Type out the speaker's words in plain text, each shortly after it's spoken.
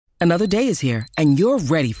Another day is here, and you're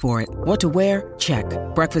ready for it. What to wear? Check.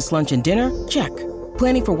 Breakfast, lunch, and dinner? Check.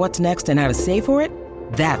 Planning for what's next and how to save for it?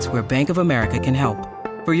 That's where Bank of America can help.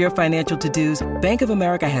 For your financial to-dos, Bank of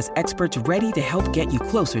America has experts ready to help get you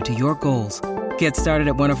closer to your goals. Get started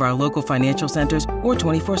at one of our local financial centers or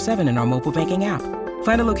 24/7 in our mobile banking app.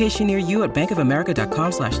 Find a location near you at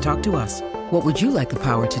bankofamerica.com/talktous. What would you like the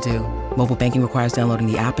power to do? Mobile banking requires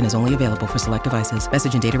downloading the app and is only available for select devices.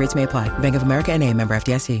 Message and data rates may apply. Bank of America N.A., member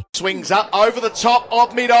FDIC. Swings up over the top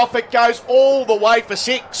of mid-off. It goes all the way for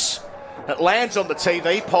 6. It lands on the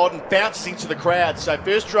TV pod and bounces into the crowd. So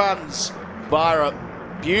first runs by a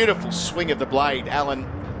beautiful swing of the blade. Allen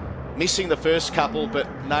missing the first couple, but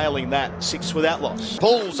nailing that. 6 without loss.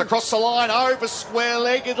 Pulls across the line, over square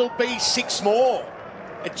leg. It'll be 6 more.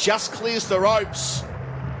 It just clears the ropes.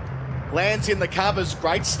 Lands in the covers.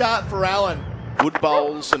 Great start for Allen. Good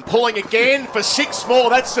bowls and pulling again for 6 more.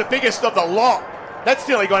 That's the biggest of the lot. That's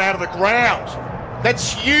nearly gone out of the ground.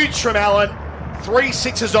 That's huge from Allen. 3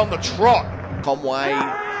 sixes on the trot. Conway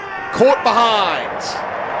caught behind.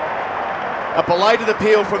 A belated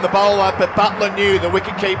appeal from the bowler, but Butler knew the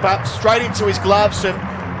wicketkeeper. Straight into his gloves, and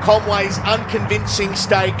Conway's unconvincing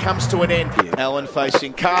stay comes to an end here. Allen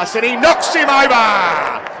facing Cast, and he knocks him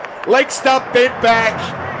over. Leg stump bent back.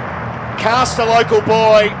 Cast, the local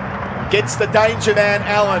boy, gets the danger man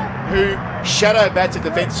Allen, who shadow bats a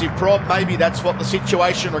defensive prop. Maybe that's what the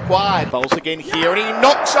situation required. Bowls again here, and he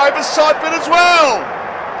knocks over side foot as well.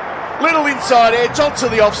 Little inside edge onto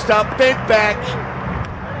the off stump, bent back.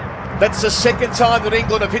 That's the second time that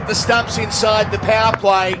England have hit the stumps inside the power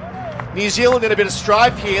play. New Zealand in a bit of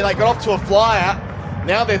strife here. They got off to a flyer.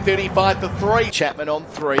 Now they're 35 for 3. Chapman on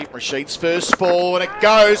 3. Rashid's first ball, and it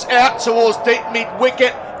goes out towards deep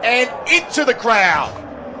mid-wicket and into the crowd.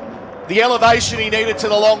 The elevation he needed to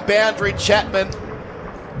the long boundary. Chapman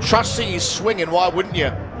trusting his swing, and why wouldn't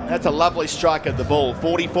you? That's a lovely strike at the ball.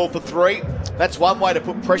 44 for 3. That's one way to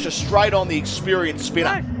put pressure straight on the experienced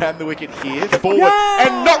spinner. And the wicket here. Forward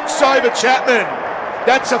and knocks over Chapman.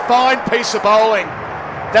 That's a fine piece of bowling.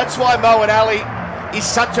 That's why Moeen Ali is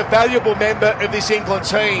such a valuable member of this England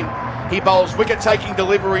team. He bowls wicket-taking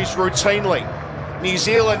deliveries routinely. New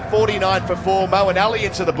Zealand 49 for 4. Moeen Ali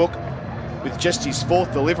into the book with just his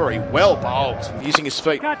 4th delivery. Well bowled, using his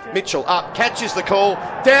feet. Mitchell up, catches the call,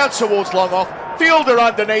 down towards long off, fielder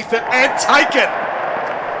underneath it, and taken.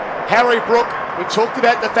 Harry Brook, we talked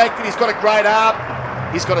about the fact that he's got a great arm.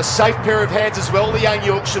 He's got a safe pair of hands as well, the young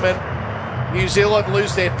Yorkshireman. New Zealand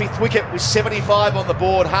lose their 5th wicket with 75 on the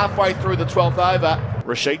board halfway through the 12th over.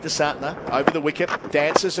 Rashid Desantner over the wicket,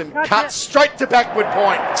 dances and cuts straight to backward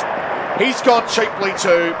point. He's gone cheaply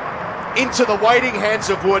too, into the waiting hands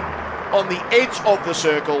of Wood on the edge of the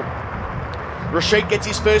circle. Rashid gets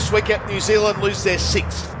his first wicket. New Zealand lose their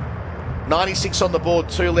 6th. 96 on the board,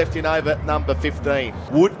 2 left in over number 15.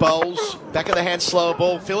 Wood bowls, back of the hand slower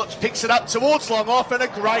ball. Phillips picks it up towards long off, and a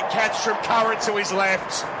great catch from Curran to his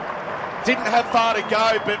left. Didn't have far to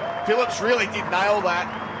go, but Phillips really did nail that,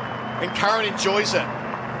 and Curran enjoys it.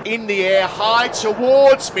 In the air, high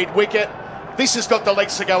towards mid-wicket. This has got the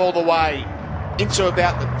legs to go all the way into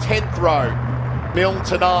about the 10th row. Milne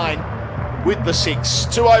to 9 with the 6.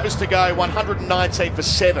 2 overs to go, 119 for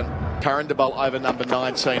 7. Curran to bowl over number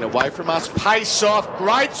 19. Away from us, pace off.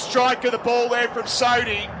 Great strike of the ball there from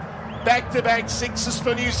Sodhi. Back-to-back 6s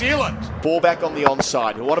for New Zealand. Ball back on the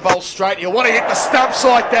onside. He'll want to bowl straight. He'll want to hit the stumps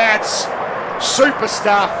like that. Super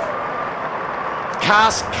stuff.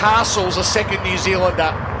 Castle's a second New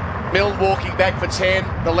Zealander. Milne walking back for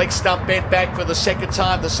 10. The leg stump bent back for the second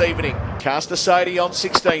time this evening. Caster Sodhi on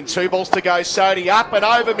 16. 2 balls to go. Sodhi up and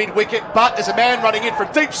over mid-wicket, but there's a man running in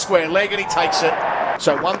from deep square leg, and he takes it.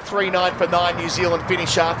 So 139 for 9. New Zealand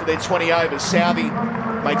finish after their 20 overs. Southey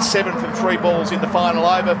made 7 from 3 balls in the final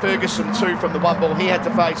over. Ferguson 2 from the 1 ball he had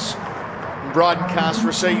to face. And Bryden Cast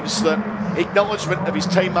receives the acknowledgement of his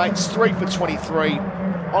teammates. 3 for 23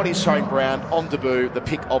 on his home ground on debut. The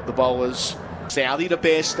pick of the bowlers. Southey to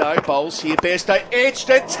Bairstow. Bowls here. Bairstow edged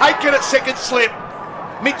and taken at second slip.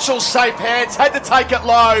 Mitchell's safe hands. Had to take it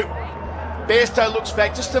low. Bairstow looks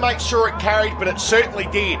back just to make sure it carried, but it certainly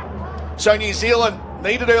did. So New Zealand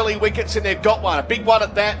needed early wickets, and they've got one. A big one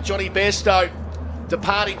at that. Johnny Bairstow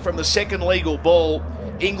departing from the second legal ball.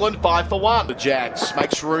 England 5 for 1. The Jags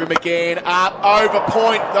makes room again. Up over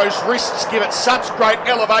point. Those wrists give it such great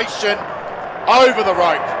elevation over the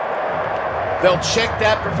rope. They'll check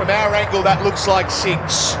that, but from our angle that looks like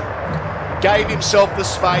 6. Gave himself the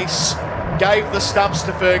space. Gave the stumps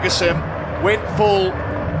to Ferguson. Went full.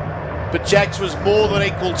 but Jacks was more than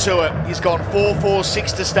equal to it. He's gone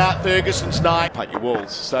 4-4-6 to start Ferguson's night. Punt your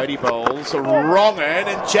Wolves. Sody bowls a wrong end,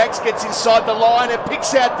 and Jacks gets inside the line and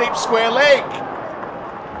picks out deep square leg.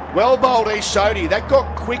 Well bowled, Sody. That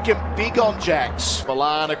got quick and big on Jacks.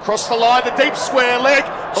 Milan across the line, the deep square leg.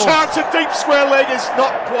 Chance of deep square leg has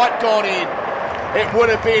not quite gone in. It would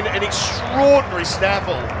have been an extraordinary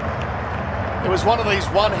snaffle. It was one of these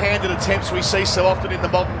one-handed attempts we see so often in the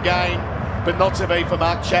modern game, but not to be for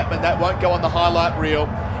Mark Chapman. That won't go on the highlight reel.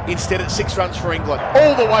 Instead, it's 6 runs for England.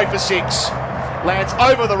 All the way for 6. Lands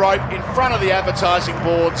over the rope in front of the advertising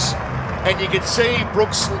boards, and you can see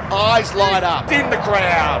Brooks' eyes light up in the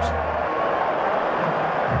crowd.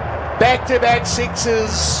 Back-to-back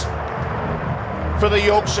 6s for the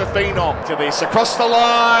Yorkshire phenom. To this, across the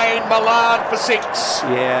line, Milan for 6.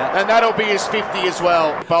 Yeah. And that'll be his 50 as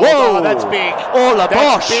well. Whoa! Oh, that's big. Oh, la That's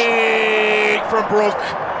bosh! big from Brook.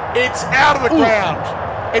 It's out of the ground.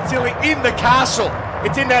 It's nearly in the castle.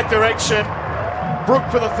 It's in that direction. Brook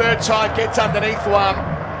for the 3rd time gets underneath one.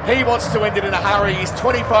 He wants to end it in a hurry. He's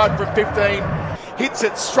 25 from 15. Hits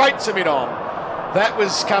it straight to mid-on. That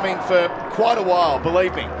was coming for quite a while,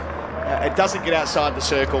 believe me. It doesn't get outside the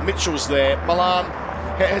circle. Mitchell's there. Milan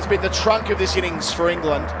has been the trunk of this innings for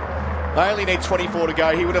England. They only need 24 to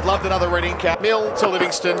go. He would have loved another red ink cap. Mill to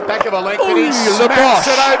Livingston, back of a length, and he smacks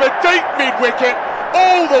it over deep mid-wicket,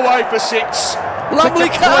 all the way for 6. Lovely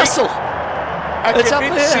castle. A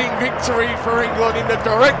convincing victory for England. In the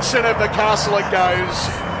direction of the castle it goes.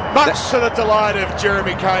 Much to the delight of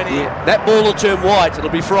Jeremy Coney. Yeah, that ball will turn white. It'll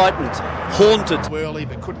be frightened. Haunted. Early,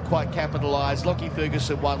 but couldn't quite capitalise. Lockie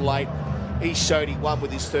Ferguson won late. He showed he won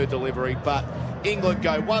with his 3rd delivery, but England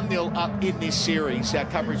go 1-0 up in this series. Our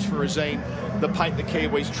coverage for Razine, the paint the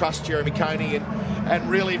Kiwis trust Jeremy Coney, and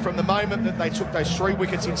really from the moment that they took those 3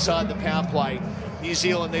 wickets inside the power play, New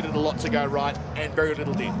Zealand needed a lot to go right, and very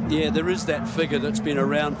little did. Yeah, there is that figure that's been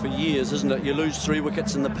around for years, isn't it? You lose 3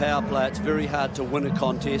 wickets in the power play, it's very hard to win a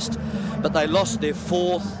contest. But they lost their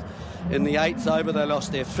 4th in the 8th over, they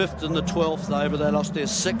lost their 5th in the 12th over, they lost their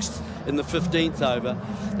 6th in the 15th over,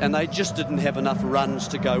 and they just didn't have enough runs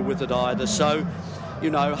to go with it either. So,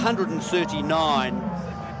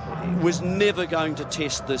 139 was never going to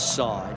test this side.